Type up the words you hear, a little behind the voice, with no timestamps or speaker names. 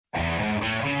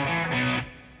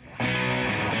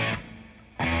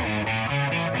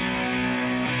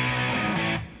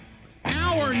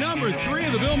number 3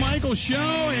 of the Bill Michaels Show,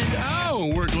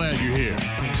 and we're glad you're here.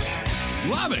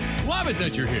 Love it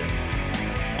that you're here.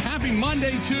 Happy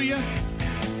Monday to you.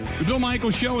 The Bill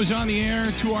Michaels Show is on the air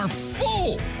to our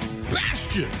full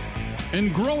bastion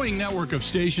and growing network of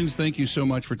stations. Thank you so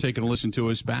much for taking a listen to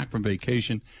us back from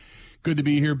vacation. Good to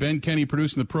be here. Ben Kenny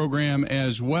producing the program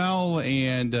as well,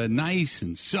 and nice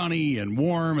and sunny and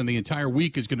warm, and the entire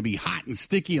week is going to be hot and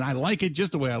sticky, and I like it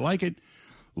just the way I like it.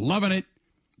 Loving it.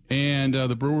 And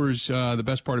the Brewers, the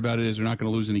best part about it is they're not going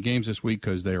to lose any games this week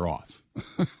because they're off.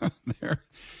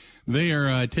 They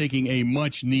are taking a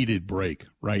much-needed break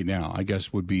right now, I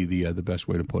guess would be the best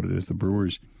way to put it, as the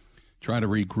Brewers try to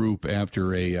regroup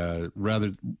after a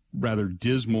rather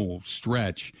dismal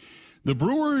stretch. The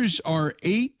Brewers are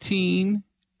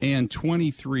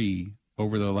 18-23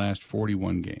 over the last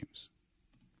 41 games.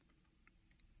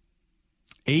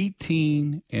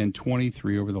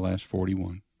 18-23 over the last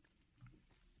 41.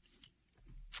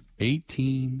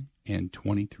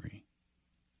 18-23.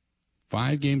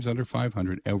 5 games under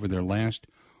 500 over their last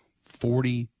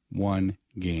 41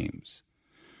 games.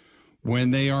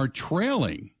 When they are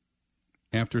trailing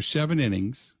after 7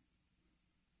 innings,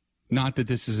 not that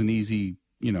this is an easy,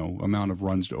 amount of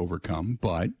runs to overcome,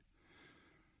 but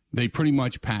they pretty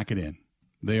much pack it in.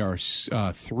 They are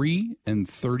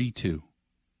 3-32.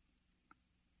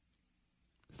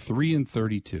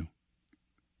 3-32.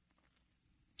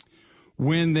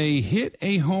 When they hit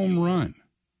a home run,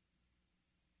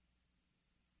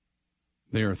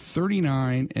 they are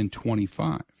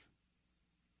 39-25.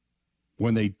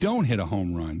 When they don't hit a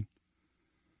home run,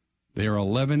 they are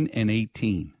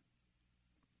 11-18.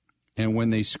 And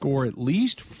when they score at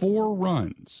least 4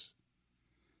 runs,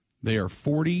 they are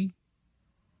 40-15.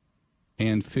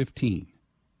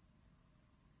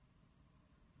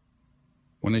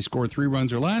 When they score 3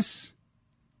 runs or less,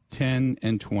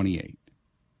 10-28.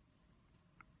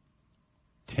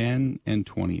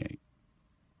 10-28.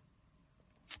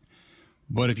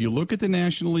 But if you look at the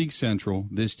National League Central,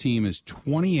 this team is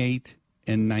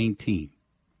 28-19.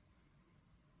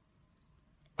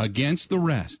 Against the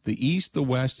rest, the East, the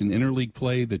West, and interleague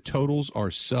play, the totals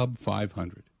are sub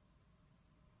 500.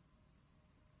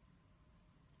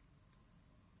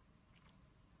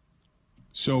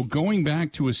 So going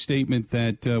back to a statement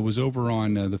that was over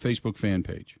on the Facebook fan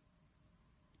page,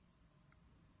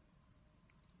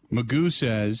 Magoo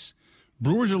says,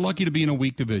 Brewers are lucky to be in a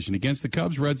weak division. Against the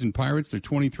Cubs, Reds, and Pirates, they're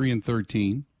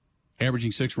 23-13,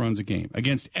 averaging 6 runs a game.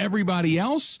 Against everybody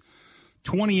else,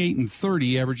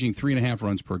 28-30, averaging 3.5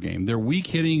 runs per game. Their weak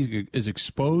hitting is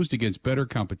exposed against better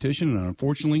competition, and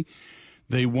unfortunately,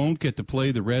 they won't get to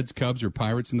play the Reds, Cubs, or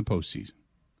Pirates in the postseason.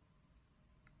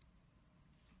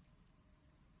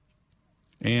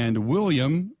 And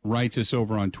William writes us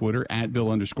over on Twitter, at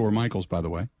Bill_Michaels, by the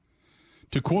way.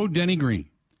 To quote Denny Green,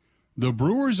 the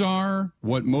Brewers are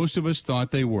what most of us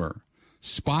thought they were.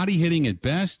 Spotty hitting at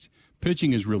best,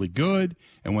 pitching is really good,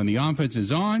 and when the offense is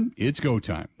on, it's go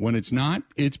time. When it's not,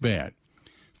 it's bad.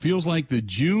 Feels like the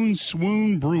June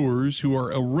swoon Brewers who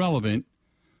are irrelevant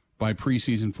by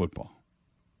preseason football.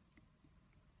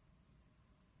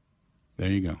 There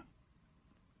you go.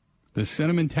 The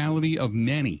sentimentality of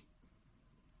many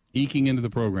eking into the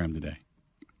program today.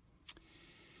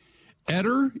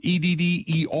 Eder,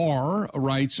 E-D-D-E-R,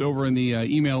 writes over in the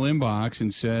email inbox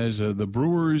and says, the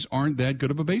Brewers aren't that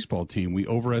good of a baseball team. We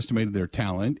overestimated their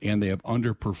talent, and they have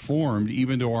underperformed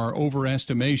even to our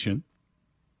overestimation.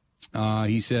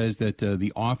 He says that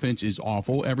the offense is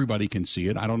awful. Everybody can see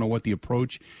it. I don't know what the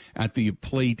approach at the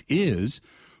plate is.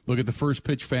 Look at the first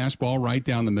pitch fastball right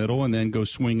down the middle and then go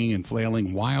swinging and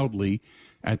flailing wildly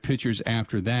at pitchers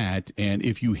after that. And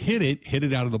if you hit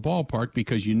it out of the ballpark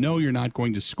because you know you're not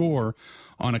going to score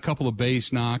on a couple of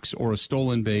base knocks or a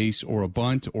stolen base or a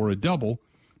bunt or a double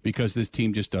because this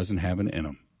team just doesn't have an in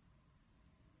them.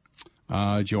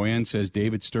 Joanne says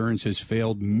David Stearns has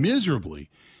failed miserably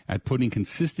at putting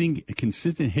consistent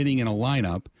hitting in a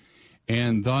lineup,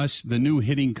 and thus the new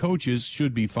hitting coaches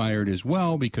should be fired as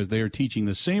well because they are teaching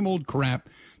the same old crap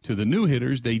to the new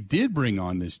hitters they did bring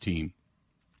on this team.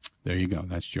 There you go.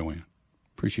 That's Joanne.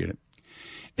 Appreciate it.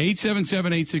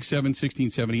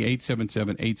 877-867-1670,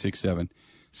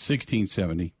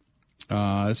 877-867-1670.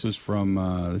 This is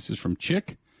from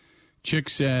Chick. Chick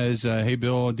says, hey,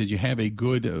 Bill, did you have a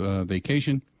good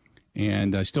vacation?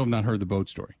 And I still have not heard the boat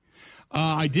story.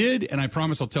 I did, and I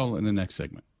promise I'll tell it in the next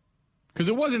segment. Because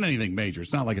it wasn't anything major.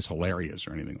 It's not like it's hilarious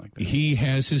or anything like that. He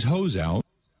has his hose out.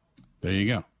 There you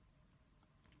go.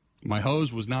 My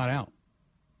hose was not out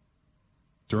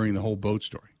during the whole boat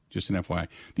story. Just an FYI.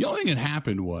 The only thing that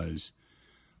happened was,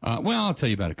 I'll tell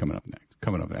you about it coming up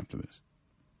after this.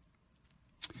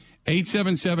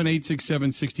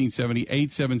 877-867-1670,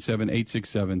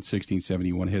 877-867-1670.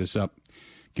 You want to hit us up,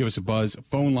 give us a buzz.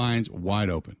 Phone lines wide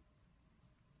open.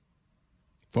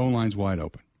 Phone lines wide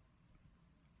open.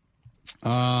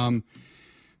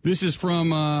 This is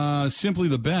from Simply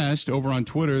the Best over on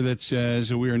Twitter that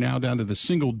says, we are now down to the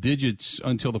single digits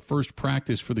until the first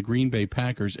practice for the Green Bay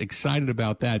Packers. Excited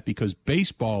about that because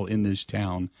baseball in this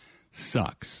town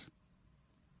sucks.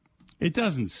 It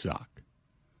doesn't suck.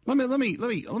 Let's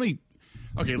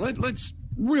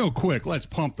real quick, let's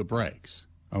pump the brakes,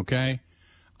 okay?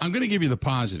 I'm going to give you the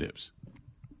positives.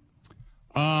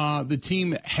 The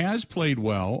team has played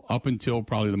well up until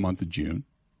probably the month of June.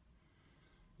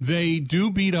 They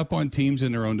do beat up on teams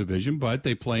in their own division, but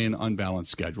they play an unbalanced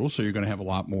schedule, so you're going to have a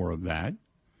lot more of that.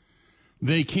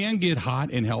 They can get hot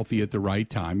and healthy at the right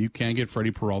time. You can get Freddie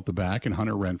Peralta back and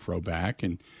Hunter Renfroe back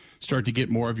and start to get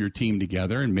more of your team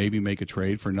together and maybe make a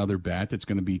trade for another bat that's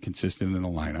going to be consistent in the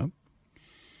lineup.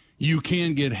 You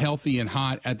can get healthy and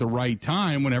hot at the right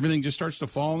time when everything just starts to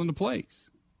fall into place.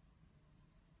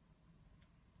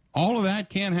 All of that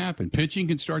can happen. Pitching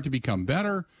can start to become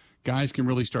better. Guys can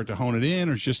really start to hone it in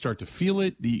or just start to feel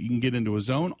it. You can get into a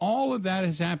zone. All of that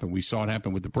has happened. We saw it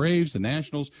happen with the Braves, the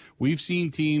Nationals. We've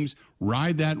seen teams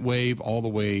ride that wave all the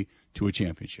way to a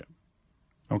championship.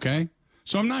 Okay?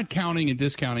 So I'm not counting and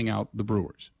discounting out the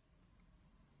Brewers.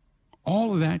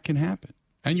 All of that can happen.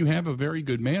 And you have a very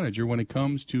good manager when it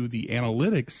comes to the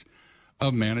analytics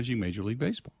of managing Major League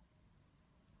Baseball.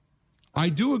 I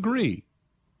do agree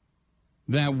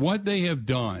that what they have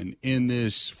done in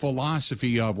this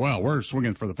philosophy of, well, we're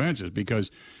swinging for the fences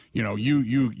because, you know,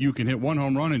 you can hit one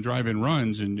home run and drive in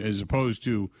runs and as opposed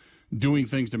to doing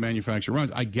things to manufacture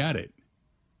runs. I get it.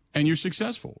 And you're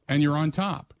successful and you're on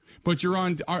top. But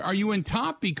are you on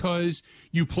top because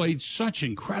you played such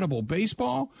incredible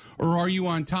baseball, or are you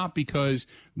on top because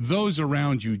those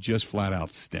around you just flat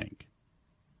out stink?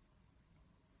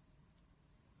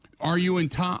 Are you on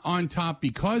top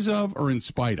because of or in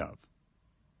spite of?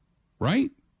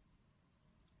 Right?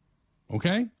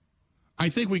 Okay? I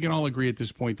think we can all agree at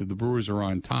this point that the Brewers are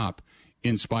on top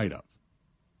in spite of.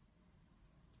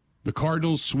 The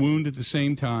Cardinals swooned at the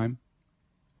same time.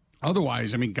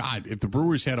 Otherwise, I mean, God, if the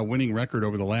Brewers had a winning record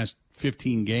over the last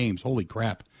 15 games, holy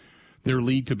crap, their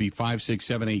lead could be 5, 6,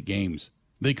 7, 8 games.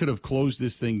 They could have closed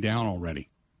this thing down already.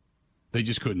 They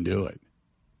just couldn't do it.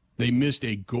 They missed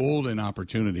a golden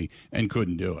opportunity and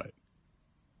couldn't do it.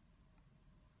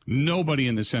 Nobody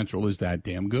in the Central is that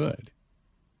damn good.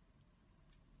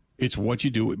 It's what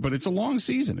you do, but it's a long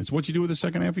season. It's what you do with the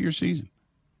second half of your season.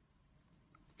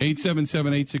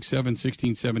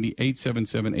 877-867-1670,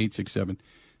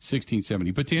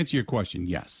 877-867-1670. But to answer your question,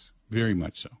 yes, very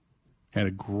much so. Had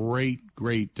a great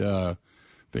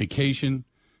vacation.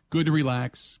 Good to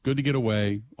relax, good to get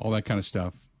away, all that kind of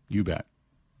stuff. You bet.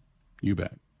 You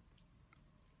bet.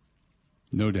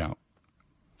 No doubt.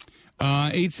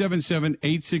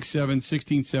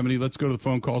 877-867-1670. Let's go to the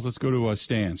phone calls. Let's go to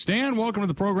Stan. Stan, welcome to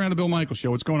the program, The Bill Michaels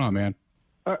Show. What's going on, man?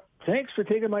 Thanks for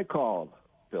taking my call,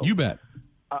 Bill. You bet.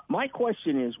 My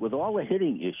question is, with all the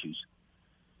hitting issues,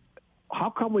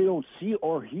 how come we don't see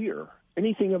or hear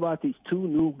anything about these two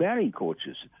new batting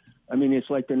coaches? I mean, it's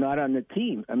like they're not on the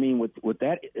team. I mean, with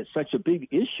that, it's such a big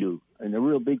issue and a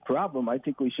real big problem. I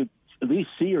think we should at least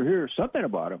see or hear something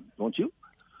about them, don't you?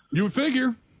 You would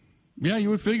figure. Yeah, you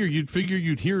would figure. You'd figure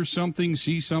you'd hear something,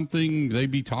 see something. They'd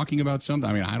be talking about something.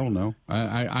 I mean, I don't know.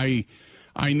 I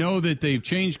know that they've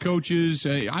changed coaches.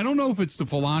 I don't know if it's the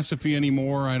philosophy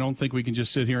anymore. I don't think we can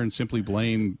just sit here and simply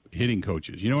blame hitting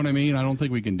coaches. You know what I mean? I don't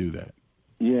think we can do that.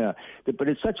 Yeah, but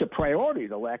it's such a priority,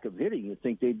 the lack of hitting. You'd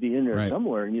think they'd be in there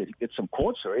somewhere and you'd get some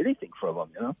quotes or anything from them,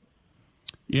 you know?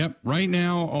 Yep. Right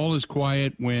now, all is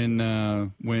quiet when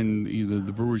the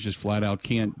Brewers just flat out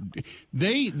can't.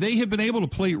 They have been able to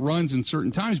plate runs in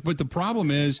certain times, but the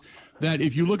problem is that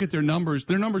if you look at their numbers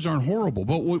aren't horrible.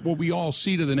 But what we all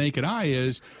see to the naked eye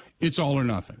is it's all or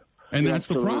nothing, and that's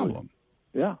the problem.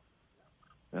 Yeah.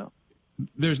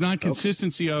 There's not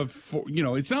consistency of,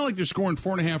 it's not like they're scoring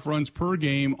 4.5 runs per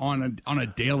game on a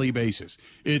daily basis.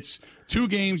 It's 2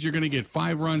 games, you're going to get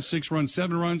 5 runs, 6 runs,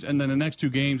 7 runs, and then the next 2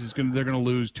 games they're going to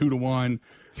lose 2-1,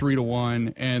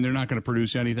 3-1, and they're not going to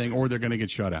produce anything, or they're going to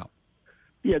get shut out.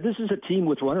 Yeah, this is a team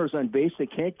with runners on base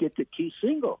that can't get the key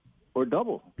single or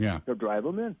double. Yeah. They'll drive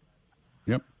them in.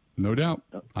 Yep, no doubt.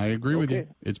 I agree with you.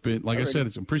 It's been, like I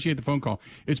said, appreciate the phone call.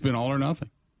 It's been all or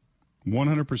nothing.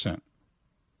 100%.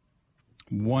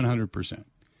 100%.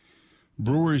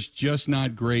 Brewers just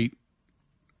not great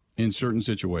in certain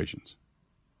situations.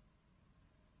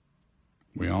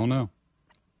 We all know.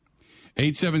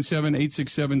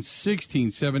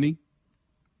 877-867-1670.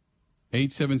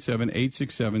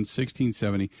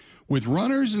 877-867-1670. With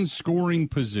runners in scoring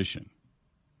position.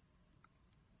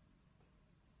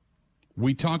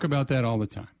 We talk about that all the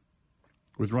time.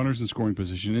 With runners in scoring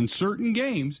position. In certain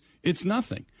games, it's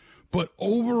nothing. But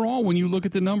overall, when you look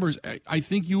at the numbers, I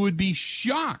think you would be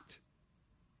shocked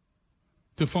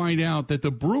to find out that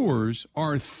the Brewers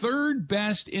are third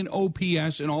best in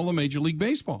OPS in all of Major League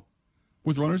Baseball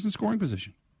with runners in scoring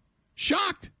position.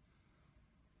 Shocked.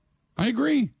 I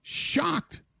agree.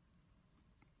 Shocked.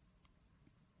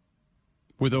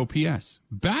 With OPS.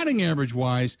 Batting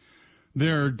average-wise,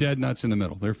 they're dead nuts in the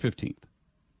middle. They're 15th.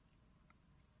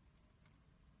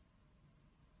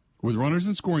 With runners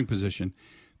in scoring position,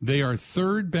 they are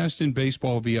third best in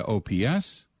baseball via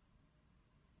OPS,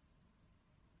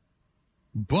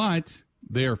 but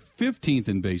they are 15th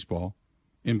in baseball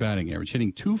in batting average,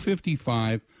 hitting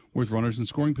 .255 with runners in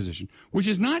scoring position, which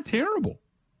is not terrible.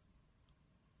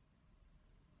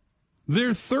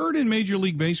 They're third in Major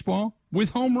League Baseball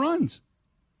with home runs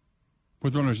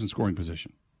with runners in scoring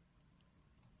position.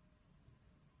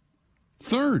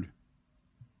 Third.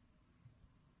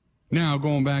 Now,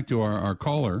 going back to our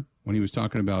caller, when he was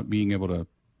talking about being able to,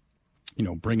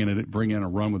 bring in a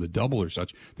run with a double or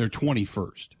such, they're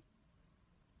 21st.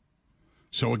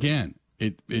 So, again,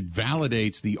 it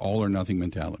validates the all-or-nothing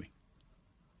mentality.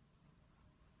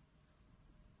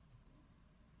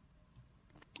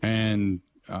 And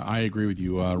I agree with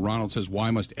you. Ronald says,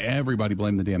 why must everybody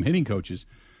blame the damn hitting coaches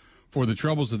for the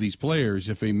troubles of these players?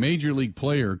 If a major league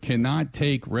player cannot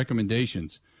take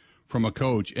recommendations from a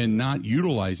coach and not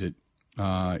utilize it,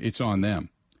 it's on them.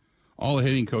 All the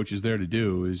hitting coach is there to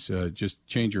do is just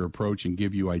change your approach and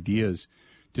give you ideas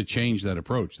to change that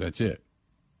approach. That's it.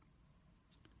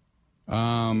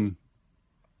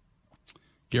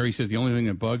 Gary says the only thing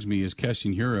that bugs me is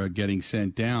Keston Hiura getting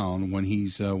sent down when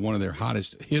he's one of their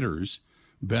hottest hitters,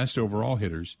 best overall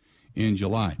hitters in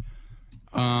July.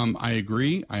 I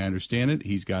agree. I understand it.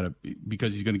 He's got to,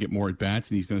 because he's going to get more at bats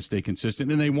and he's going to stay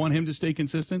consistent, and they want him to stay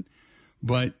consistent.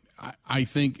 But I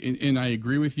think, and I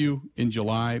agree with you in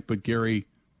July, but Gary,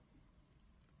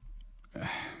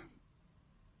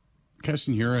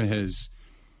 Keston Hiura has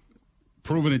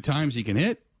proven at times he can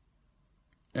hit,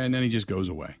 and then he just goes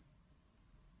away.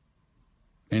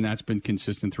 And that's been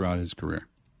consistent throughout his career.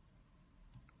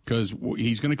 Because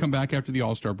he's going to come back after the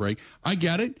All-Star break. I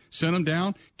get it. Send him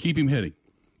down. Keep him hitting.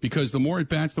 Because the more at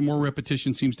bats, the more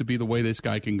repetition seems to be the way this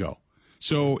guy can go.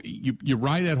 So you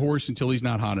ride that horse until he's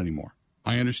not hot anymore.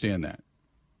 I understand that.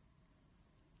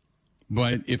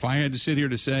 But if I had to sit here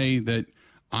to say that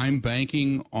I'm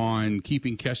banking on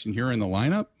keeping Keston Hiura in the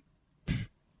lineup,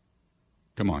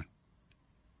 come on.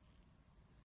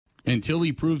 Until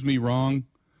he proves me wrong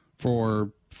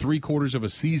for 3/4 of a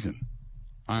season,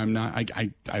 I'm not.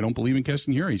 I don't believe in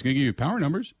Keston Hiura. He's going to give you power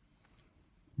numbers,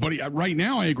 but right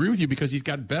now I agree with you because he's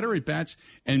got better at bats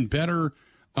and better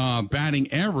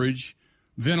batting average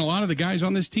than a lot of the guys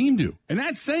on this team do, and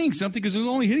that's saying something because he's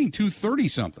only hitting 230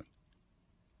 something.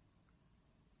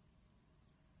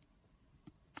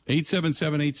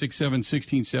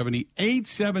 877-867-1670.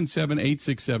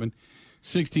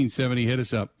 877-867-1670. Hit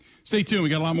us up. Stay tuned. We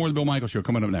got a lot more of the Bill Michaels Show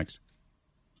coming up next.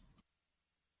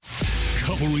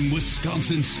 Covering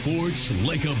Wisconsin sports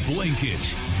like a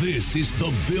blanket. This is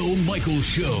the Bill Michaels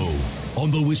Show on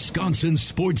the Wisconsin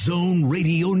Sports Zone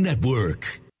Radio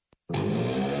Network.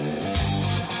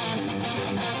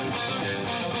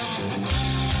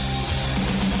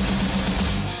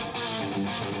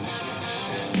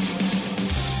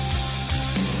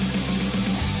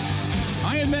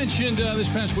 I mentioned this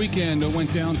past weekend, I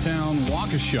went downtown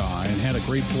Waukesha and had a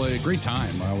great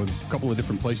time with a couple of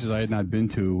different places I had not been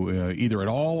to either at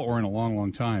all or in a long,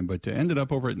 long time, but ended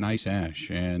up over at Nice Ash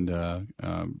and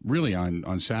really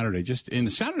on Saturday, just in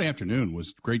the Saturday afternoon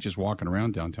was great just walking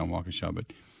around downtown Waukesha, but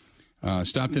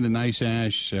stopped into Nice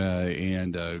Ash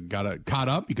and got caught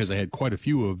up because I had quite a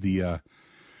few of the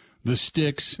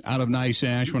sticks out of Nice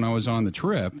Ash when I was on the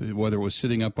trip, whether it was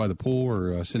sitting up by the pool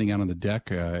or sitting out on the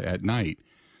deck at night.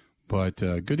 But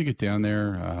good to get down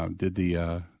there. Did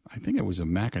I think it was a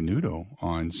Macanudo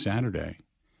on Saturday,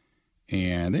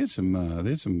 and they had some.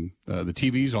 The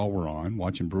TVs all were on,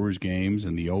 watching Brewers games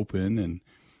and the Open and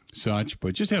such.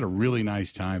 But just had a really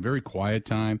nice time, very quiet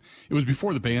time. It was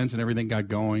before the bands and everything got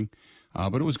going,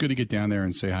 but it was good to get down there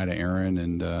and say hi to Aaron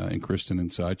and Kristen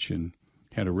and such, and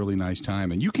had a really nice time.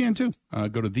 And you can, too.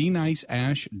 Go to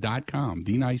theniceash.com,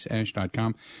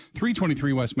 theniceash.com,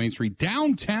 323 West Main Street,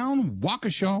 downtown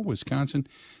Waukesha, Wisconsin.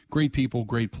 Great people,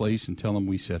 great place, and tell them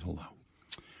we said hello.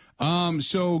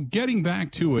 So getting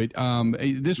back to it,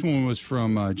 this one was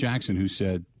from Jackson, who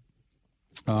said,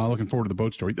 looking forward to the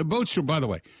boat story. The boat story, by the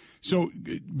way, So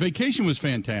vacation was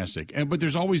fantastic, but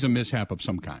there's always a mishap of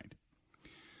some kind.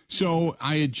 So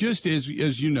I had just, as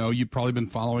you know, you've probably been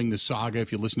following the saga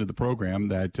if you listen to the program,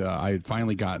 that I had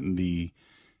finally gotten the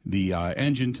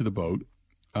engine to the boat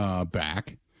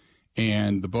back,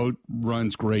 and the boat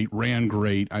runs great, ran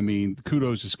great. I mean,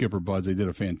 kudos to Skipper Buds. They did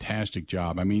a fantastic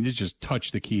job. I mean, it just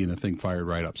touched the key and the thing fired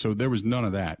right up. So there was none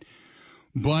of that.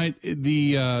 But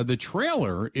the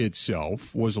trailer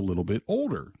itself was a little bit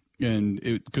older, and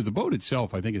because the boat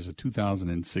itself, I think, is a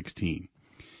 2016.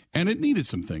 And it needed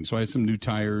some things. So I had some new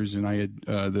tires, and I had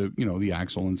the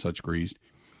axle and such greased.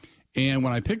 And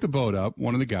when I picked the boat up,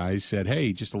 one of the guys said,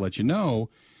 "Hey, just to let you know,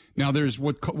 now there's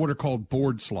what are called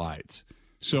board slides.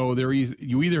 So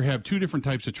you either have two different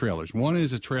types of trailers. One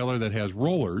is a trailer that has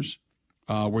rollers,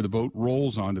 where the boat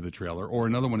rolls onto the trailer, or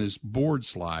another one is board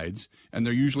slides, and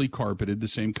they're usually carpeted the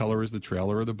same color as the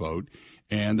trailer or the boat,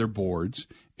 and they're boards,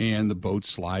 and the boat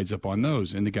slides up on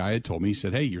those." And the guy had told me, he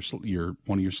said, "Hey, your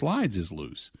one of your slides is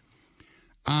loose."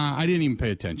 I didn't even pay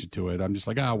attention to it. I'm just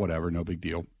like, whatever, no big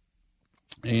deal.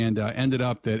 And ended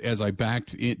up that as I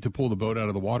backed to pull the boat out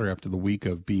of the water after the week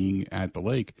of being at the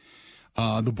lake,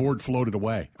 the board floated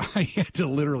away. I had to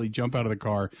literally jump out of the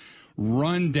car,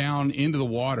 run down into the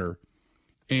water,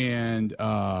 and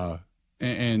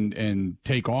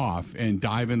take off and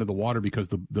dive into the water because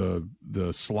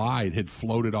the slide had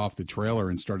floated off the trailer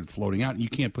and started floating out. And you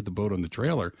can't put the boat on the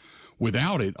trailer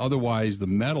without it, otherwise the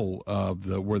metal of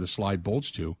where the slide bolts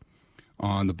to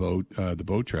on the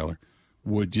boat trailer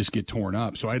would just get torn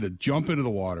up. So I had to jump into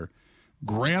the water,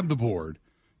 grab the board,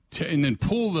 and then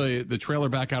pull the trailer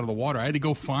back out of the water. I had to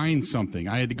go find something.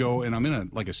 I had to go, and I'm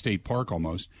in a state park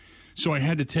almost. So I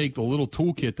had to take the little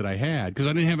toolkit that I had because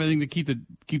I didn't have anything to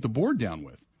keep the board down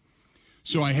with.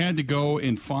 So I had to go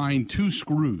and find 2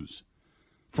 screws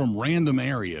from random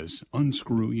areas,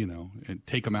 unscrew, and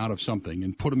take them out of something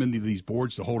and put them into these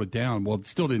boards to hold it down. Well, it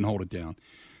still didn't hold it down.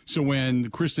 So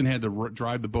when Kristen had to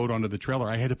drive the boat onto the trailer,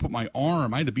 I had to put my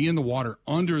arm, I had to be in the water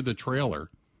under the trailer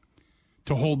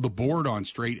to hold the board on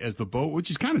straight as the boat, which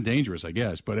is kind of dangerous, I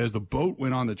guess. But as the boat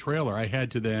went on the trailer, I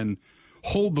had to then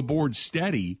hold the board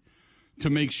steady to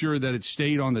make sure that it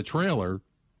stayed on the trailer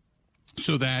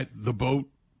so that the boat,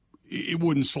 it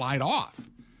wouldn't slide off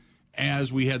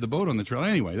as we had the boat on the trailer.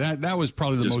 Anyway, that was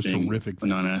probably the most horrific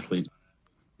thing. A non-athlete.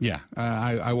 Yeah,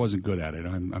 I wasn't good at it.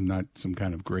 I'm not some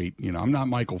kind of great, I'm not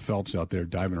Michael Phelps out there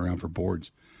diving around for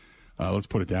boards. Let's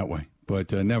put it that way.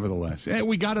 But nevertheless,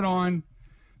 we got it on.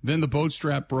 Then the boat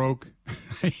strap broke.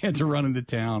 I had to run into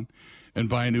town and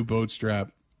buy a new boat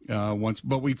strap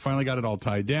but we finally got it all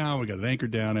tied down. We got it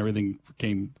anchored down. Everything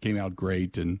came out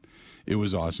great, and it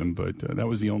was awesome. But that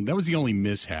was the only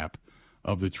mishap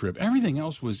of the trip. Everything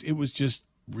else was just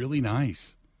really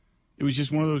nice. It was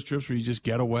just one of those trips where you just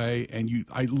get away, and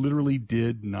I literally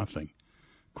did nothing.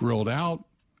 Grilled out,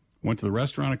 went to the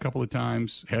restaurant a couple of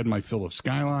times, had my fill of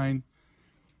Skyline,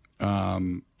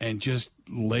 and just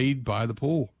laid by the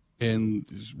pool and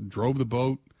just drove the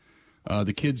boat.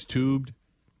 The kids tubed.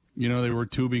 They were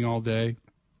tubing all day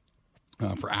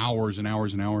for hours and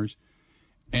hours and hours,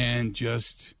 and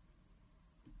just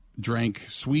drank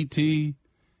sweet tea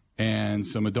and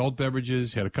some adult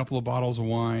beverages, had a couple of bottles of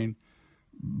wine,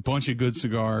 bunch of good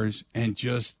cigars, and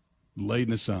just laid in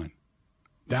the sun.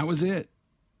 That was it.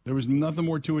 There was nothing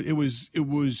more to it. It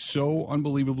was so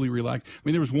unbelievably relaxed. I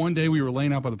mean, there was one day we were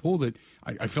laying out by the pool that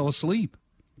I fell asleep.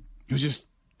 It was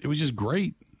just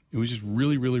great. It was just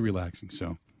really, really relaxing.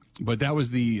 So, but that was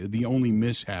the only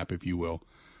mishap, if you will,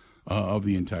 of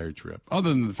the entire trip. Other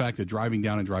than the fact that driving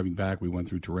down and driving back, we went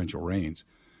through torrential rains.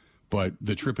 But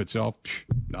the trip itself,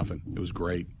 nothing. It was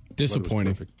great.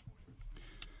 Disappointing.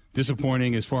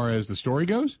 Disappointing as far as the story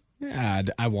goes? Yeah,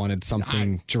 I wanted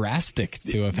something drastic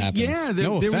to have happened. Yeah,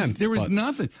 there was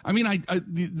nothing. I mean,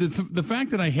 the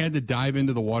fact that I had to dive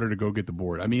into the water to go get the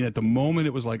board. I mean, at the moment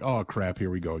it was like, oh crap, here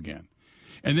we go again.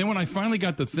 And then when I finally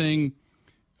got the thing,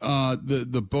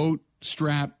 the boat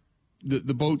strap,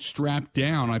 the boat strapped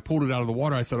down, I pulled it out of the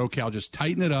water. I thought, okay, I'll just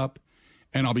tighten it up,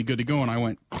 and I'll be good to go. And I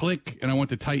went click, and I went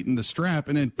to tighten the strap,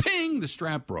 and then ping, the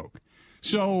strap broke.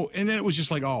 So, and then it was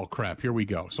just like, oh, crap, here we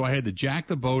go. So I had to jack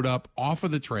the boat up off of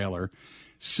the trailer,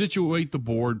 situate the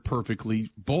board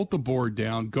perfectly, bolt the board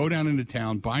down, go down into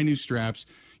town, buy new straps.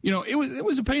 It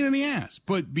was a pain in the ass.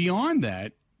 But beyond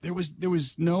that, there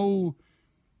was no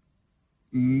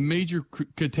major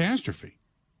catastrophe.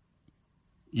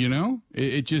 There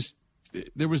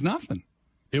was nothing.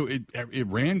 It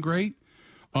ran great.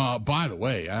 By the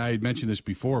way, I mentioned this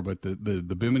before, but the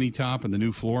bimini top and the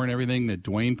new floor and everything that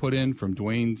Dwayne put in from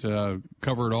Dwayne's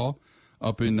Cover It All,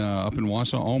 up in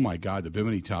Wausau. Oh my God, the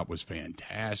Bimini Top was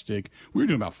fantastic. We were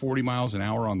doing about 40 miles an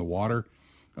hour on the water,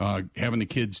 having the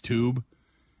kids tube,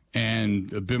 and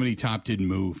the Bimini Top didn't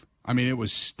move. I mean, it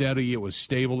was steady, it was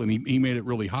stable, and he made it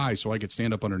really high so I could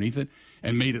stand up underneath it,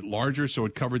 and made it larger so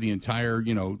it covered the entire,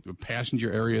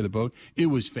 passenger area of the boat. It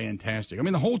was fantastic. I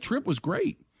mean, the whole trip was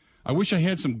great. I wish I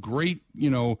had some great,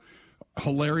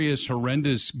 hilarious,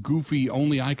 horrendous, goofy,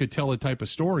 only I could tell it type of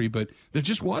story, but there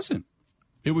just wasn't.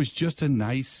 It was just a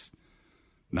nice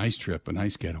trip, a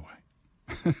nice getaway.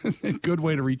 Good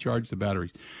way to recharge the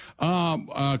batteries.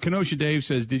 Kenosha Dave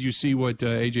says, did you see what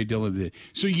A.J. Dillon did?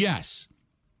 So, yes,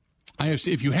 I have.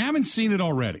 If you haven't seen it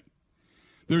already,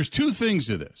 there's two things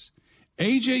to this.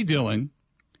 A.J. Dillon,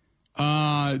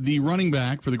 the running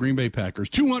back for the Green Bay Packers,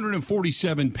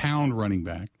 247-pound running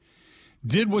back,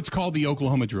 did what's called the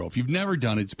Oklahoma drill. If you've never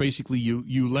done it, it's basically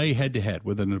you lay head-to-head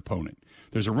with an opponent.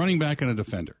 There's a running back and a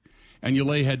defender, and you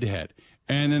lay head-to-head.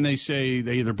 And then they say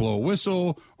they either blow a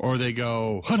whistle or they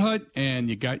go hut-hut, and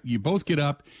you both get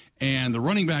up, and the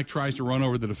running back tries to run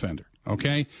over the defender,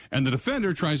 okay? And the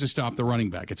defender tries to stop the running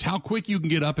back. It's how quick you can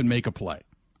get up and make a play.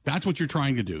 That's what you're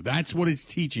trying to do. That's what it's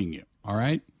teaching you, all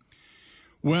right?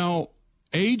 Well,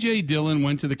 A.J. Dillon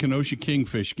went to the Kenosha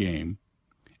Kingfish game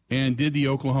and did the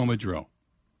Oklahoma drill.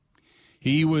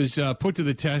 He was put to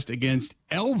the test against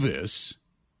Elvis,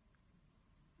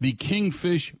 the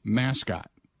Kingfish mascot.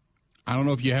 I don't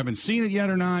know if you haven't seen it yet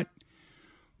or not,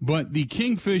 but the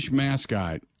Kingfish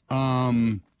mascot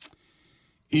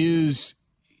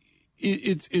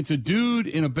it's a dude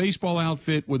in a baseball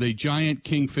outfit with a giant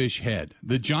kingfish head.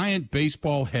 The giant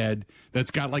baseball head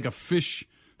that's got like a fish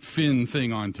fin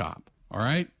thing on top. All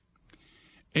right?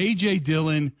 A.J.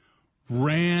 Dillon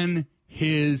ran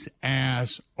his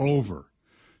ass over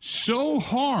so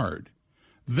hard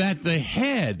that the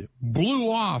head blew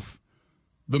off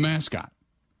the mascot.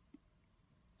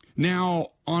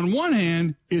 Now, on one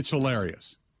hand, it's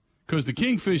hilarious because the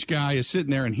Kingfish guy is sitting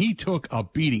there and he took a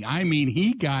beating. I mean,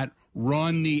 he got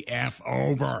run the F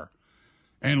over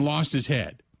and lost his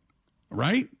head,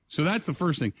 right? So that's the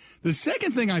first thing. The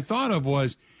second thing I thought of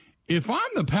was, if I'm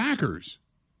the Packers,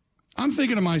 I'm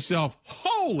thinking to myself,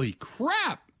 holy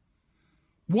crap,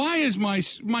 why is my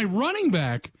running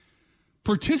back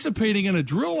participating in a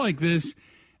drill like this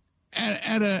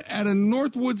at a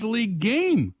Northwoods League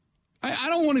game? I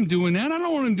don't want him doing that. I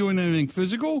don't want him doing anything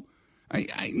physical.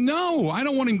 No, I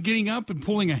don't want him getting up and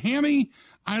pulling a hammy.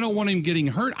 I don't want him getting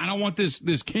hurt. I don't want this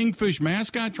Kingfish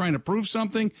mascot trying to prove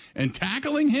something and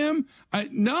tackling him.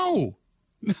 No.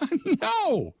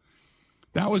 No.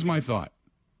 That was my thought.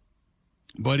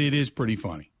 But it is pretty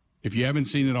funny. If you haven't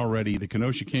seen it already, the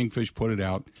Kenosha Kingfish put it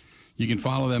out. You can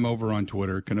follow them over on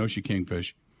Twitter, Kenosha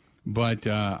Kingfish. But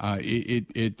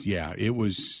it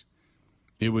was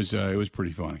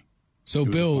pretty funny. So,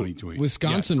 Bill,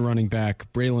 Wisconsin running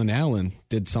back Braylon Allen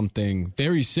did something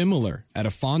very similar at a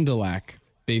Fond du Lac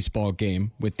baseball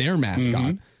game with their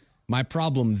mascot. Mm-hmm. My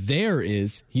problem there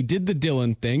is he did the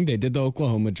Dillon thing. They did the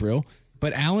Oklahoma drill.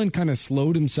 But Allen kind of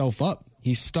slowed himself up.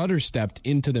 He stutter-stepped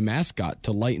into the mascot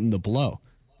to lighten the blow.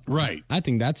 Right. I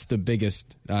think that's the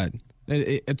biggest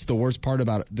it's the worst part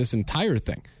about this entire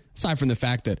thing. Aside from the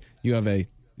fact that you have a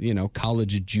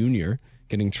college junior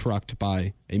getting trucked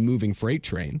by a moving freight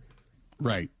train.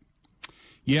 Right.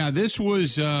 Yeah, this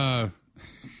was it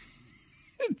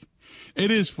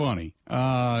is funny.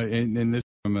 And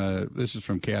this is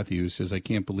from Kathy, who says, I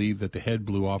can't believe that the head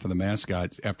blew off of the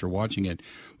mascot after watching it.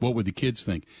 What would the kids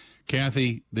think?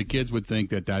 Kathy, the kids would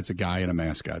think that that's a guy in a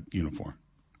mascot uniform.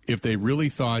 If they really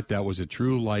thought that was a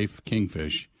true life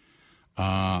kingfish,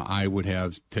 I would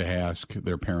have to ask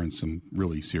their parents some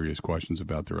really serious questions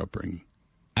about their upbringing.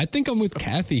 I think I'm with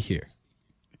Kathy here.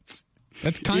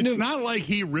 It's not like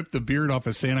he ripped the beard off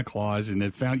of Santa Claus and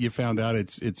you found out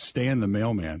it's Stan the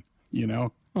mailman,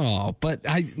 Oh, but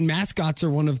mascots are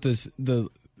one of the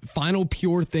final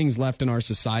pure things left in our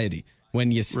society. When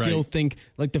you still think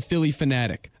like the Philly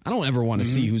fanatic. I don't ever want to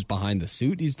see who's behind the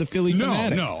suit. He's the Philly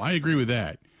fanatic. No, I agree with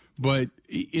that. But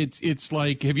it's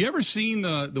like, have you ever seen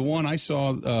the one I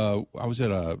saw? I was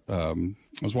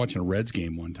watching a Reds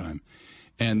game one time,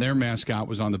 and their mascot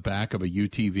was on the back of a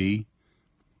UTV,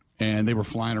 and they were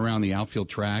flying around the outfield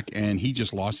track, and he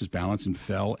just lost his balance and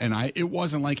fell. And it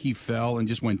wasn't like he fell and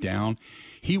just went down.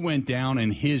 He went down,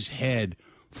 and his head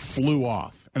flew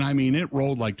off, and I mean it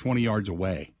rolled like 20 yards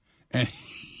away. And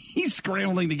he's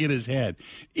scrambling to get his head.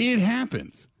 It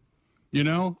happens.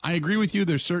 I agree with you.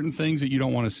 There's certain things that you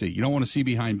don't want to see. You don't want to see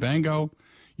behind Bango.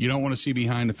 You don't want to see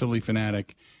behind the Philly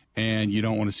fanatic. And you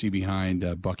don't want to see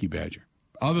behind Bucky Badger.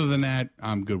 Other than that,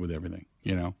 I'm good with everything.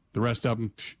 The rest of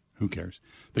them, who cares?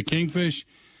 The Kingfish,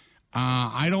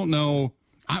 I don't know.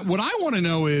 What I want to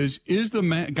know is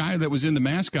the guy that was in the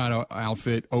mascot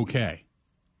outfit okay?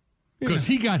 Because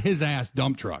he got his ass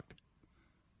dump trucked.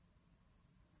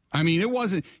 I mean, it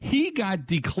wasn't. He got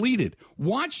decleated.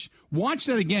 Watch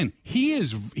that again. He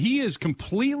is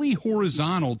completely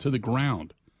horizontal to the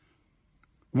ground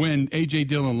when A.J.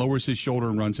 Dillon lowers his shoulder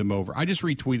and runs him over. I just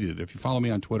retweeted it. If you follow me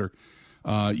on Twitter,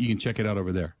 you can check it out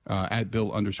over there, at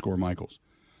Bill_Michaels.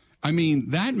 I mean,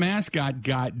 that mascot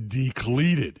got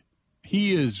decleated.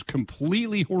 He is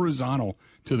completely horizontal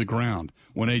to the ground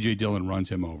when A.J. Dillon runs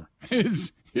him over.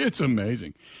 It's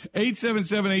amazing.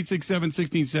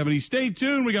 877-867-1670. Stay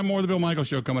tuned. We got more of the Bill Michaels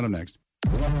Show coming up next.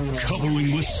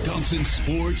 Covering Wisconsin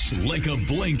sports like a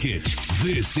blanket.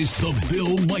 This is the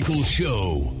Bill Michaels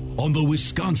Show on the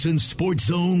Wisconsin Sports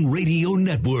Zone Radio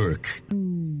Network.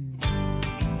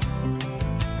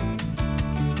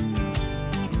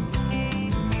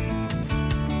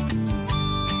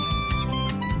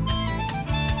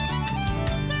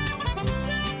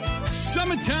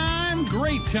 Summertime,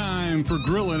 great time for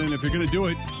grilling, and if you're going to do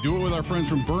it with our friends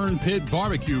from Burn Pit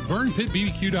Barbecue,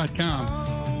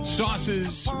 burnpitbbq.com.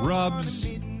 Sauces, rubs,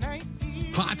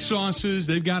 hot sauces,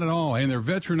 they've got it all, and they're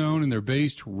veteran-owned, and they're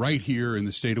based right here in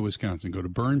the state of Wisconsin. Go to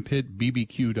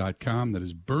burnpitbbq.com. That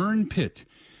is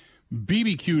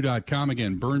burnpitbbq.com.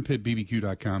 Again,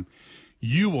 burnpitbbq.com.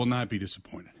 You will not be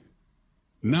disappointed.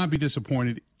 Not be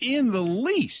disappointed in the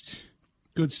least.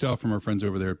 Good stuff from our friends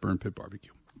over there at Burn Pit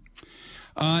Barbecue.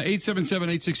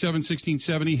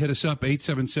 877-867-1670. Hit us up,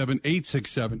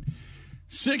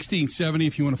 877-867-1670.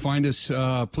 If you want to find us,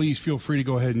 please feel free to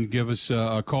go ahead and give us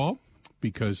a call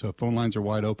because phone lines are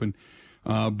wide open.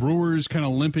 Brewers kind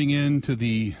of limping into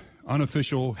the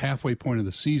unofficial halfway point of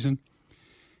the season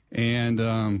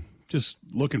and just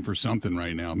looking for something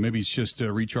right now. Maybe it's just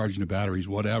recharging the batteries,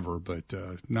 whatever, but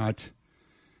not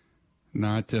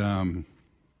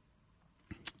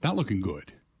looking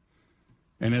good.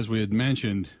 And as we had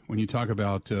mentioned, when you talk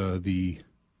about the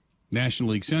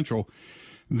National League Central,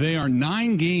 they are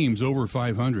 9 games over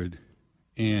 500,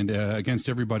 and against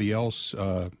everybody else,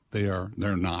 they're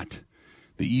not.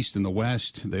 The East and the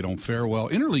West, they don't fare well.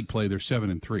 Interleague play, they're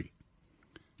 7-3,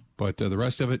 but the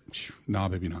rest of it, nah,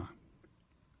 baby, nah.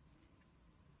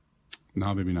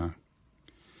 Nah, baby, nah.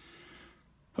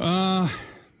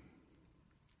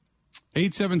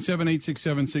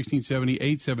 877-867-1670,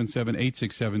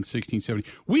 877-867-1670.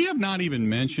 We have not even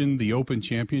mentioned the Open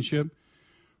Championship,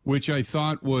 which I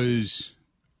thought was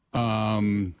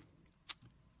it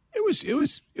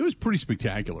was pretty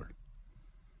spectacular.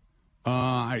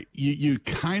 You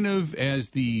kind of, as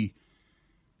the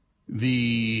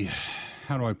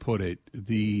how do I put it?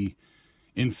 The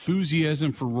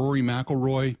enthusiasm for Rory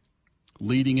McIlroy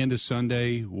leading into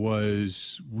Sunday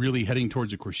was really heading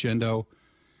towards a crescendo,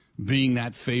 being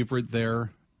that favorite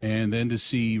there, and then to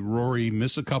see Rory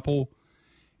miss a couple,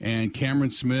 and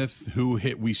Cameron Smith, who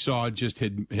we saw just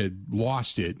had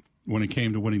lost it when it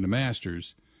came to winning the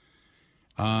Masters,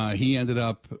 he ended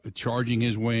up charging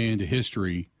his way into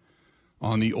history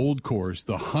on the old course,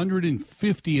 the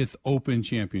 150th Open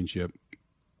Championship,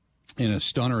 in a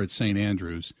stunner at St.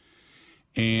 Andrews,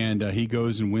 and he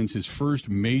goes and wins his first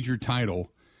major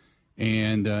title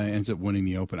and ends up winning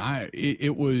the Open.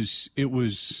 It was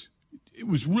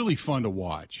really fun to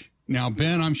watch. Now,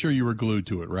 Ben, I'm sure you were glued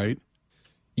to it, right?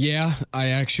 Yeah, I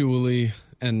actually,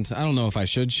 and I don't know if I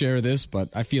should share this, but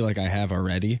I feel like I have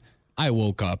already. I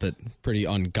woke up at pretty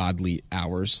ungodly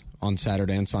hours on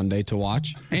Saturday and Sunday to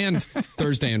watch, and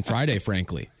Thursday and Friday,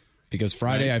 frankly, because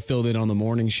Friday right. I filled in on the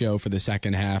morning show for the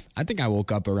second half. I think I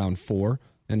woke up around 4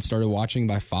 and started watching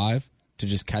by 5 to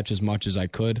just catch as much as I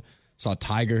could. Saw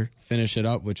Tiger finish it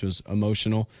up, which was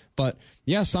emotional. But,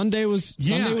 yeah, Sunday was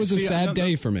a sad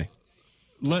day for me.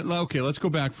 Let's go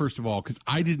back first of all, because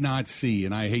I did not see,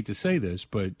 and I hate to say this,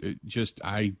 but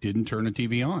I didn't turn the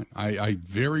TV on. I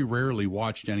very rarely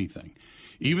watched anything.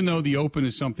 Even though the Open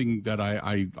is something that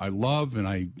I love and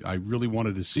I really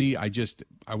wanted to see,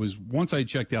 once I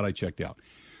checked out.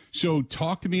 So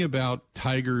talk to me about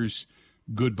Tiger's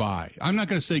goodbye. I'm not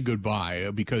going to say goodbye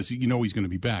because he's going to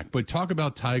be back, but talk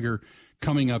about Tiger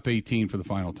coming up 18 for the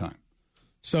final time.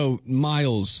 So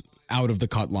miles out of the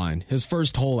cut line. His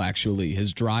first hole, actually,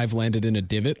 his drive landed in a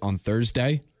divot on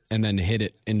Thursday and then hit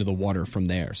it into the water from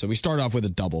there. So we start off with a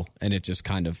double, and it just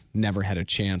kind of never had a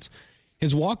chance.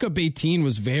 His walk-up 18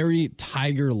 was very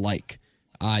Tiger-like.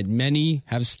 Many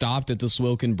have stopped at the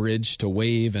Swilken Bridge to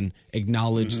wave and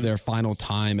acknowledge their final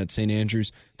time at St.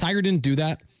 Andrews. Tiger didn't do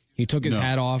that. He took his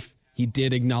hat off. He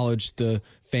did acknowledge the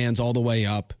fans all the way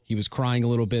up. He was crying a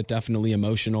little bit, definitely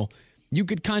emotional. You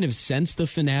could kind of sense the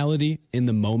finality in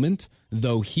the moment,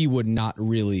 though he would not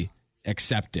really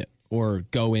accept it or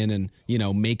go in and,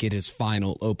 make it his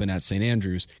final Open at St.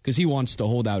 Andrews, because he wants to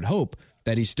hold out hope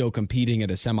that he's still competing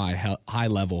at a semi-high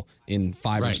level in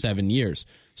 5 or 7 years.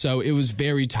 So it was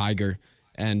very Tiger,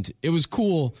 and it was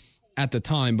cool at the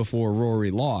time before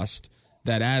Rory lost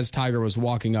that as Tiger was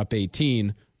walking up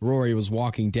 18, Rory was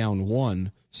walking down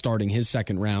 1, starting his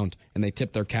second round, and they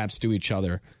tipped their caps to each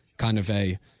other, kind of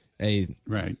a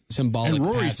symbolic. And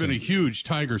Rory's passing. been a huge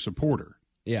Tiger supporter.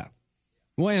 Yeah.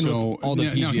 Well, and with all the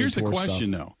PGA now here's the Tour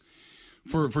question, stuff.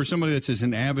 though, for somebody that's as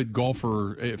an avid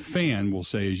golfer fan, we'll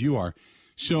say, as you are.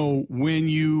 So when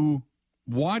you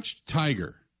watched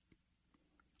Tiger,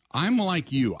 I'm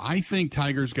like you. I think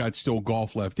Tiger's got still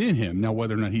golf left in him. Now,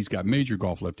 whether or not he's got major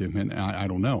golf left in him, I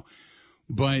don't know.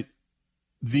 But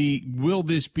will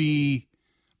this be?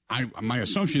 My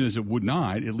assumption is it would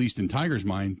not, at least in Tiger's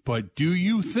mind. But do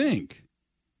you think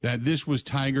that this was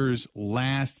Tiger's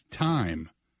last time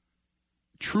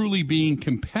truly being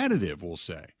competitive, we'll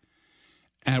say,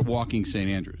 at walking St.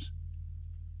 Andrews?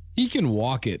 He can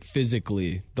walk it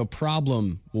physically. The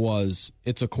problem was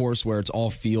it's a course where it's all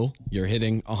feel. You're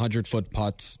hitting 100-foot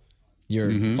putts.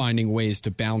 You're finding ways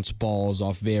to bounce balls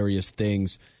off various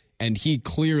things. And he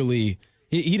clearly,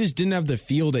 he just didn't have the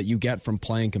feel that you get from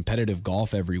playing competitive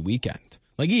golf every weekend.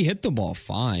 Like, he hit the ball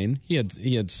fine. He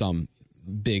had some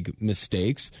big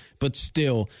mistakes, but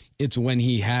still, it's when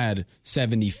he had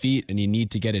 70 feet and you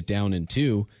need to get it down in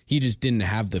 2, he just didn't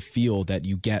have the feel that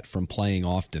you get from playing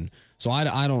often. So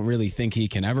I don't really think he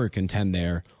can ever contend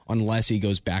there unless he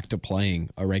goes back to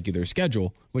playing a regular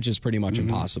schedule, which is pretty much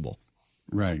impossible.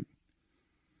 Right.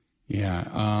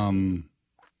 Yeah.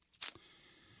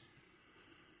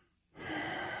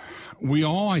 We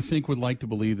all, I think, would like to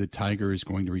believe that Tiger is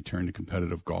going to return to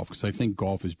competitive golf, because I think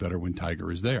golf is better when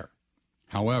Tiger is there.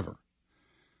 However,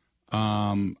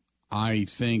 I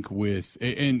think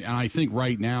I think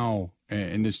right now,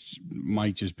 and this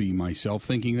might just be myself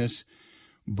thinking this,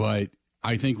 but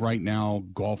I think right now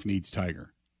golf needs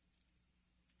Tiger.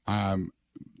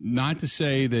 Not to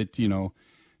say that,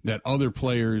 that other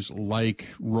players like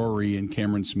Rory and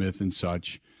Cameron Smith and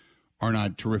such are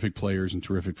not terrific players and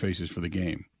terrific faces for the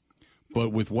game.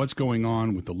 But with what's going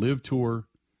on with the LIV Tour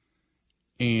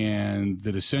and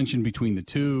the dissension between the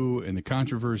two and the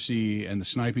controversy and the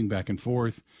sniping back and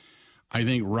forth, I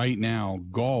think right now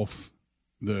golf,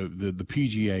 the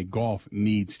PGA golf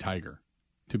needs Tiger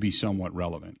to be somewhat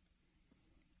relevant.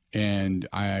 And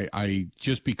I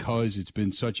just because it's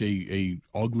been such a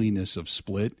ugliness of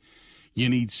split, you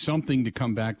need something to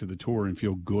come back to the tour and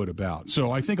feel good about.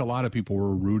 So I think a lot of people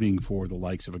were rooting for the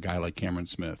likes of a guy like Cameron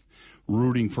Smith,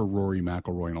 rooting for Rory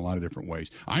McIlroy in a lot of different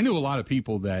ways. I knew a lot of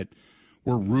people that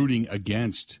were rooting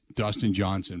against Dustin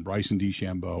Johnson, Bryson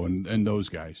DeChambeau, and those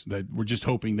guys that were just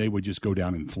hoping they would just go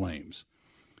down in flames.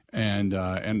 And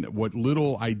what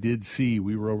little I did see,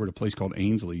 we were over at a place called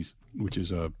Ainsley's, which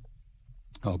is a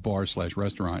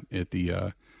bar/restaurant at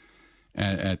the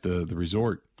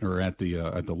resort, or at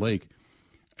the lake.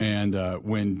 And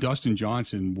when Dustin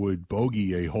Johnson would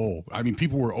bogey a hole, I mean,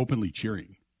 people were openly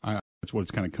cheering. That's what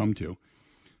it's kind of come to.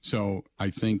 So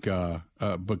I think,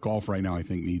 but golf right now, I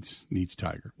think needs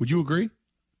Tiger. Would you agree?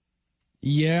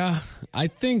 Yeah, I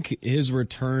think his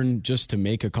return just to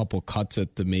make a couple cuts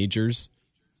at the majors.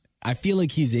 I feel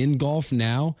like he's in golf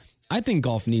now. I think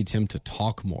golf needs him to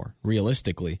talk more,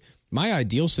 realistically. My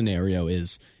ideal scenario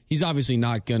is he's obviously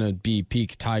not going to be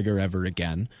peak Tiger ever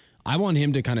again. I want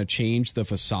him to kind of change the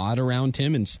facade around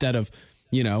him instead of,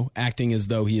 acting as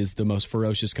though he is the most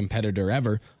ferocious competitor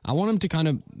ever. I want him to kind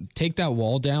of take that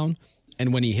wall down,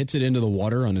 and when he hits it into the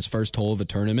water on his first hole of a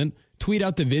tournament, tweet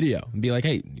out the video and be like,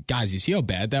 hey, guys, you see how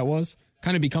bad that was?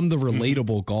 Kind of become the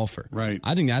relatable golfer. Right.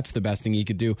 I think that's the best thing he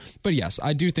could do. But yes,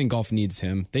 I do think golf needs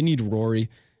him. They need Rory.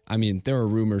 I mean, there are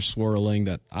rumors swirling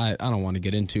that I don't want to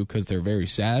get into because they're very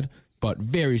sad, but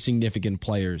very significant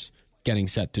players getting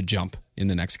set to jump in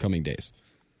the next coming days.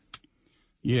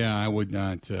 Yeah, I would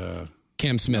not.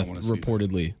 Cam Smith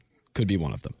reportedly could be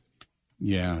one of them.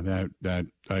 Yeah, that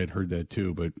I had heard that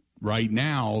too, but right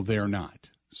now they're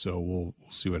not. So we'll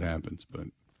see what happens. But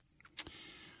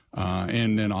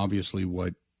and then obviously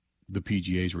what the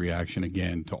PGA's reaction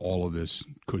again to all of this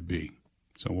could be.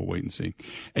 So we'll wait and see.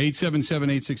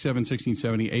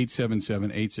 877-867-1670,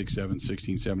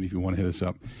 877-867-1670. If you want to hit us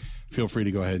up, feel free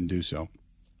to go ahead and do so.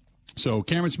 So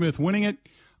Cameron Smith winning it.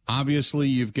 Obviously,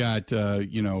 you've got,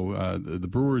 the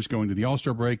Brewers going to the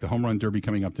All-Star break, the Home Run Derby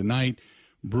coming up tonight.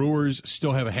 Brewers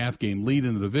still have a half-game lead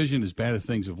in the division, as bad as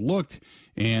things have looked.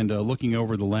 And looking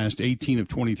over the last 18 of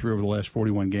 23 over the last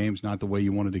 41 games, not the way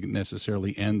you wanted to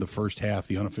necessarily end the first half,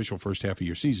 the unofficial first half of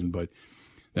your season, but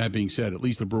That being said, at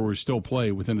least the Brewers still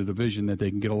play within a division that they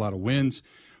can get a lot of wins.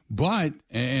 But,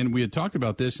 and we had talked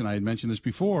about this, and I had mentioned this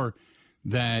before,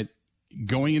 that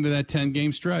going into that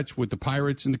 10-game stretch with the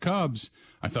Pirates and the Cubs,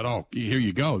 I thought, oh, here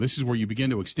you go. This is where you begin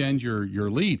to extend your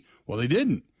lead. Well, they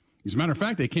didn't. As a matter of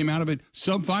fact, they came out of it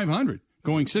sub-500,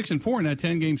 going 6-4 in that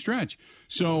 10-game stretch.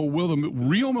 So will the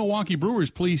real Milwaukee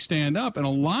Brewers please stand up? And a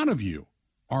lot of you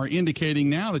are indicating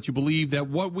now that you believe that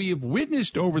what we have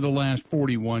witnessed over the last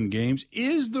 41 games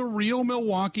is the real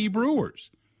Milwaukee Brewers.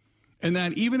 And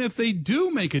that even if they do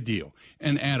make a deal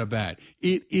and add a bat,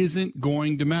 it isn't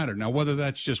going to matter. Now, whether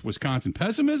that's just Wisconsin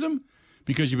pessimism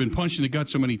because you've been punched in the gut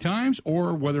so many times,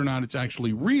 or whether or not it's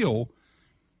actually real,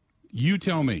 you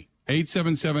tell me.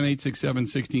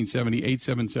 877-867-1670,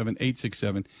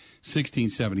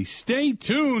 877-867-1670. Stay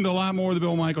tuned. A lot more of the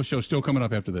Bill Michaels Show still coming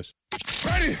up after this.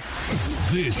 Ready?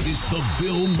 This is the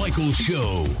Bill Michaels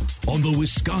Show on the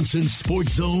Wisconsin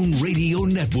Sports Zone Radio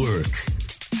Network.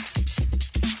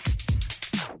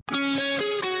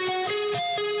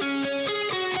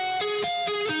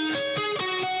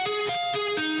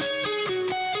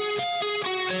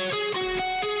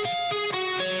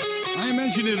 I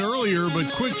mentioned it earlier,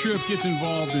 but Quick Trip gets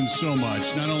involved in so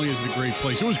much. Not only is it a great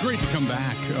place, it was great to come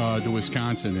back to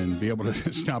Wisconsin and be able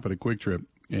to stop at a Quick Trip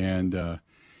and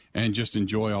just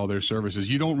enjoy all their services.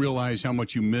 You don't realize how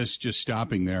much you miss just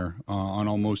stopping there on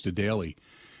almost a daily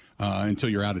until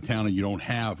you're out of town and you don't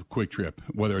have Quick Trip,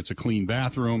 whether it's a clean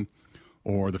bathroom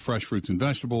or the fresh fruits and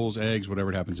vegetables, eggs,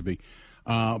 whatever it happens to be.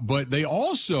 But they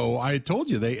also, I told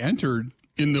you, they entered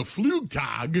in the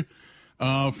Flugtag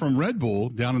from Red Bull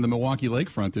down in the Milwaukee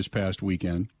Lakefront this past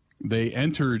weekend. They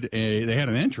had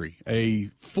an entry, I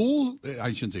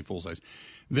shouldn't say full size.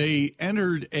 They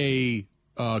entered a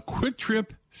Quick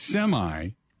Trip semi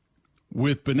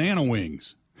with banana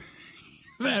wings.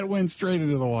 That went straight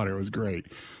into the water. It was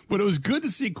great. But it was good to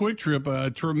see Quick Trip,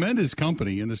 a tremendous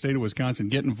company in the state of Wisconsin,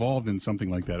 get involved in something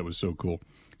like that. It was so cool.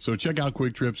 So check out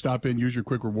Quick Trip. Stop in, use your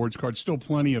Quick Rewards card. Still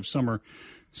plenty of summer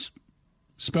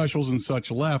specials and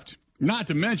such left. Not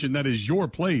to mention that is your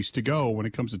place to go when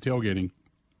it comes to tailgating,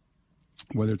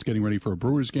 whether it's getting ready for a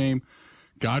Brewers game.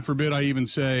 God forbid I even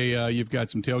say you've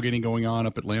got some tailgating going on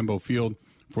up at Lambeau Field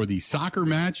for the soccer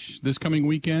match this coming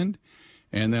weekend.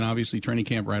 And then obviously training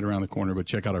camp right around the corner. But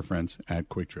check out our friends at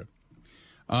Quick Trip.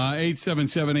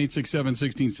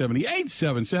 877-867-1670.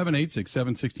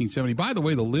 877-867-1670. By the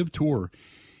way, the Live Tour,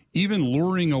 even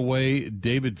luring away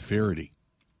David Faraday.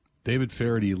 David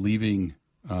Faraday leaving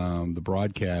the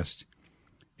broadcast,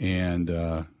 and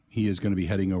he is going to be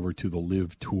heading over to the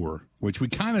Live Tour, which we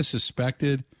kind of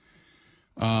suspected.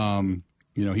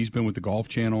 He's been with the Golf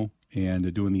Channel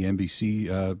and doing the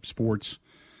NBC sports.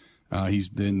 He's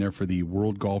been there for the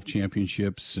World Golf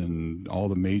Championships and all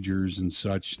the majors and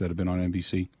such that have been on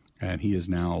NBC, and he is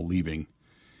now leaving.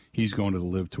 He's going to the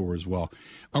Live Tour as well.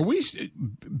 Are we,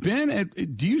 Ben,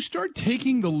 do you start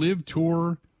taking the Live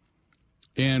Tour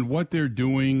and what they're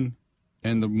doing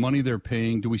and the money they're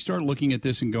paying? Do we start looking at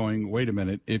this and going, wait a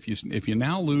minute, if you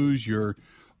now lose your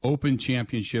Open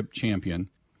Championship champion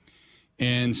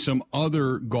and some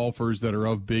other golfers that are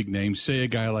of big names, say a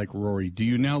guy like Rory, do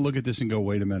you now look at this and go,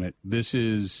 wait a minute, this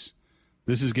is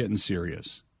getting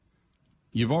serious?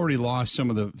 You've already lost some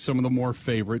of the more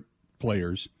favorite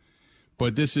players,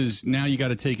 but this is now you got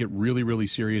to take it really, really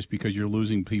serious because you're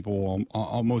losing people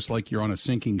almost like you're on a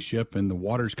sinking ship and the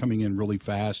water's coming in really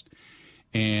fast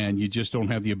and you just don't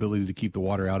have the ability to keep the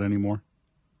water out anymore.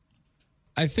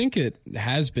 I think it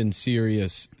has been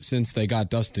serious since they got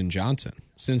Dustin Johnson,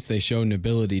 since they showed an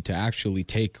ability to actually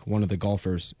take one of the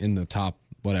golfers in the top,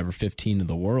 15 of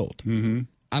the world. Mm-hmm.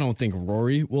 I don't think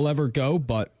Rory will ever go,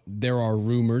 but there are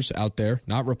rumors out there,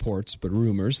 not reports, but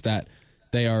rumors that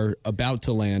they are about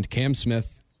to land Cam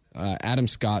Smith, Adam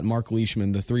Scott, Mark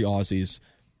Leishman, the three Aussies.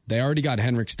 They already got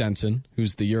Henrik Stenson,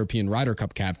 who's the European Ryder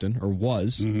Cup captain, or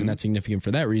was, and that's significant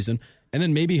for that reason. And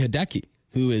then maybe Hideki,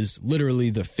 who is literally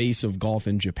the face of golf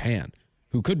in Japan,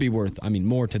 who could be worth,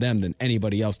 more to them than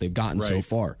anybody else they've gotten so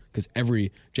far, because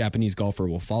every Japanese golfer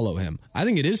will follow him. I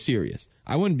think it is serious.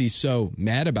 I wouldn't be so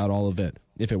mad about all of it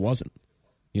if it wasn't,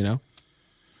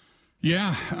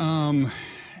 Yeah,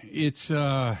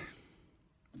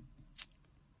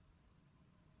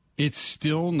 it's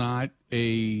still not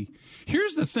a...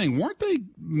 Here's the thing. Weren't they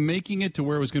making it to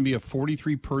where it was going to be a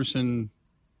 43-person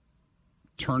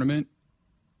tournament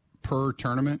per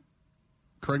tournament?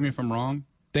 Correct me if I'm wrong.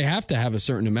 They have to have a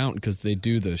certain amount because they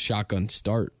do the shotgun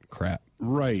start crap.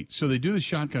 Right. So they do the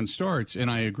shotgun starts, and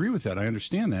I agree with that. I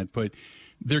understand that. But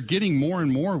they're getting more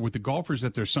and more with the golfers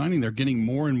that they're signing. They're getting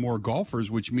more and more golfers,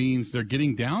 which means they're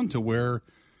getting down to where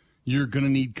you're going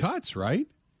to need cuts, right?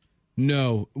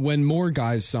 No. When more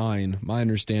guys sign, my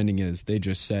understanding is they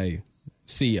just say,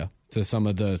 see ya, to some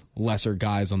of the lesser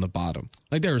guys on the bottom.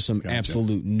 Like, there are some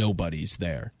absolute nobodies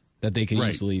there that they can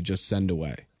easily just send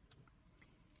away.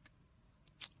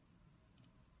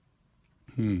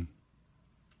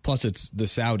 Plus, it's the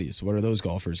Saudis. What are those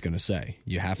golfers going to say?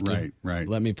 You have to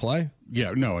let me play?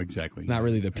 Yeah, no, exactly. Not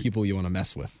really the people you want to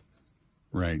mess with.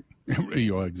 Right.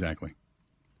 Exactly.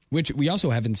 Which we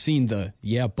also haven't seen the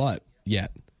but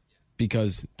yet,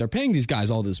 because they're paying these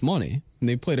guys all this money, and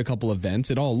they've played a couple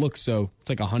events. It all looks it's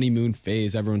like a honeymoon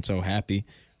phase. Everyone's so happy.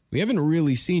 We haven't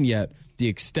really seen yet the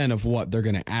extent of what they're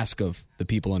going to ask of the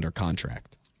people under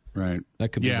contract. Right.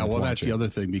 That could be that's the other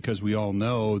thing, because we all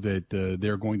know that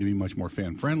they're going to be much more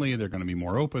fan friendly. They're going to be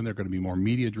more open. They're going to be more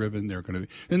media driven. They're going to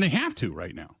be, and they have to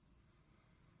right now.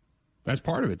 That's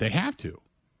part of it. They have to.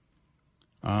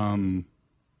 I'm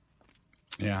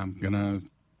gonna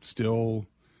still.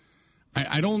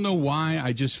 I don't know why.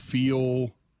 I just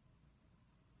feel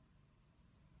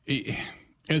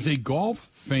as a golf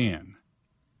fan,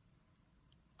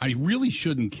 I really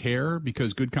shouldn't care,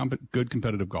 because good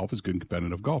competitive golf is good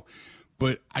competitive golf.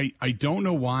 But I don't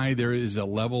know why there is a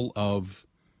level of,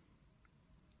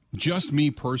 just me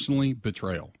personally,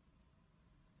 betrayal.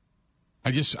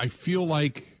 I feel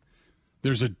like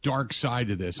there's a dark side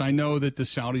to this. I know that the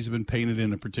Saudis have been painted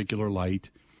in a particular light,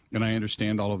 and I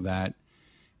understand all of that.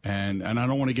 And I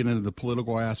don't want to get into the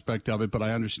political aspect of it, but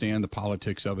I understand the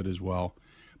politics of it as well.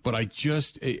 But I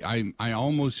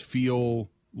almost feel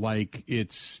like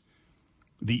it's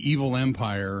the evil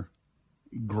empire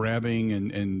grabbing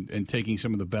and taking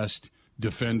some of the best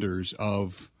defenders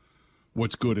of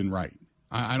what's good and right.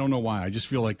 I don't know why. I just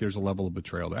feel like there's a level of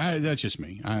betrayal there. That's just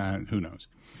me. Who knows?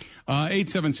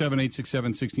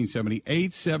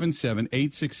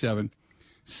 877-867-1670.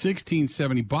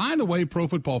 877-867-1670. By the way, Pro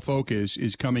Football Focus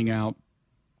is coming out.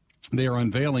 They are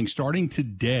unveiling, starting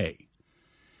today,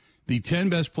 the 10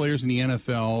 best players in the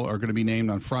NFL are going to be named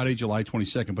on Friday, July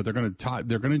 22nd, but they're going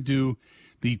to do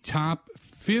the top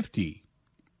 50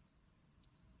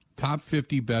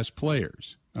 best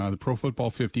players. The Pro Football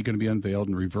 50 going to be unveiled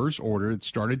in reverse order. It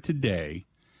started today,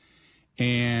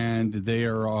 and they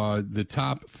are the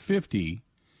top 50.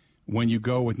 When you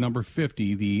go with number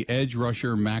 50, the edge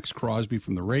rusher Max Crosby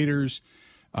from the Raiders,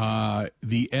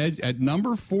 the edge at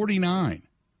number 49.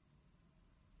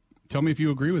 Tell me if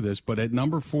you agree with this, but at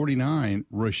number 49,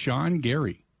 Rashawn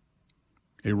Gary,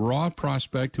 a raw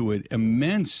prospect who had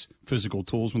immense physical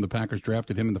tools when the Packers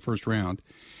drafted him in the first round.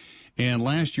 And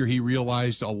last year he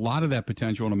realized a lot of that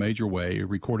potential in a major way. He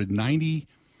recorded a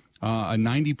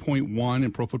 90.1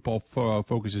 in Pro Football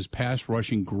Focus's pass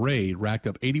rushing grade, racked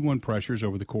up 81 pressures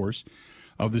over the course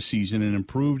of the season, and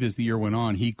improved as the year went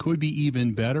on. He could be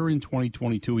even better in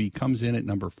 2022. He comes in at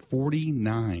number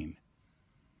 49.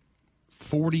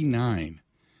 49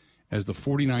 as the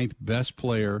 49th best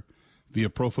player via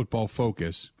Pro Football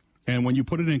Focus. And when you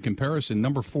put it in comparison,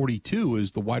 number 42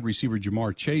 is the wide receiver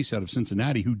Jamar Chase out of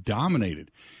Cincinnati, who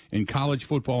dominated in college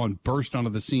football and burst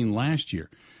onto the scene last year.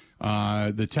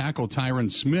 The tackle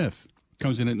Tyron Smith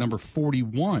comes in at number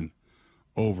 41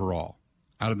 overall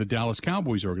out of the Dallas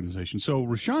Cowboys organization. So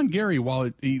Rashawn Gary,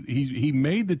 while he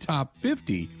made the top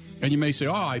 50, and you may say,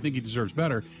 I think he deserves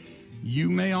better,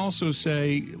 you may also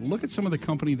say, look at some of the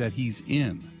company that he's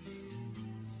in.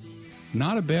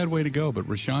 Not a bad way to go, but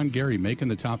Rashawn Gary making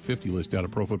the top 50 list out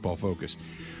of Pro Football Focus.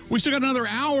 We still got another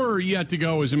hour yet to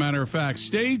go, as a matter of fact.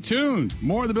 Stay tuned.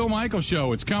 More of the Bill Michaels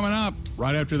Show. It's coming up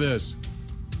right after this.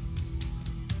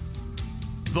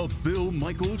 The Bill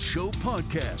Michaels Show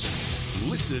podcast.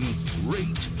 Listen,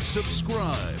 rate,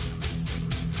 subscribe.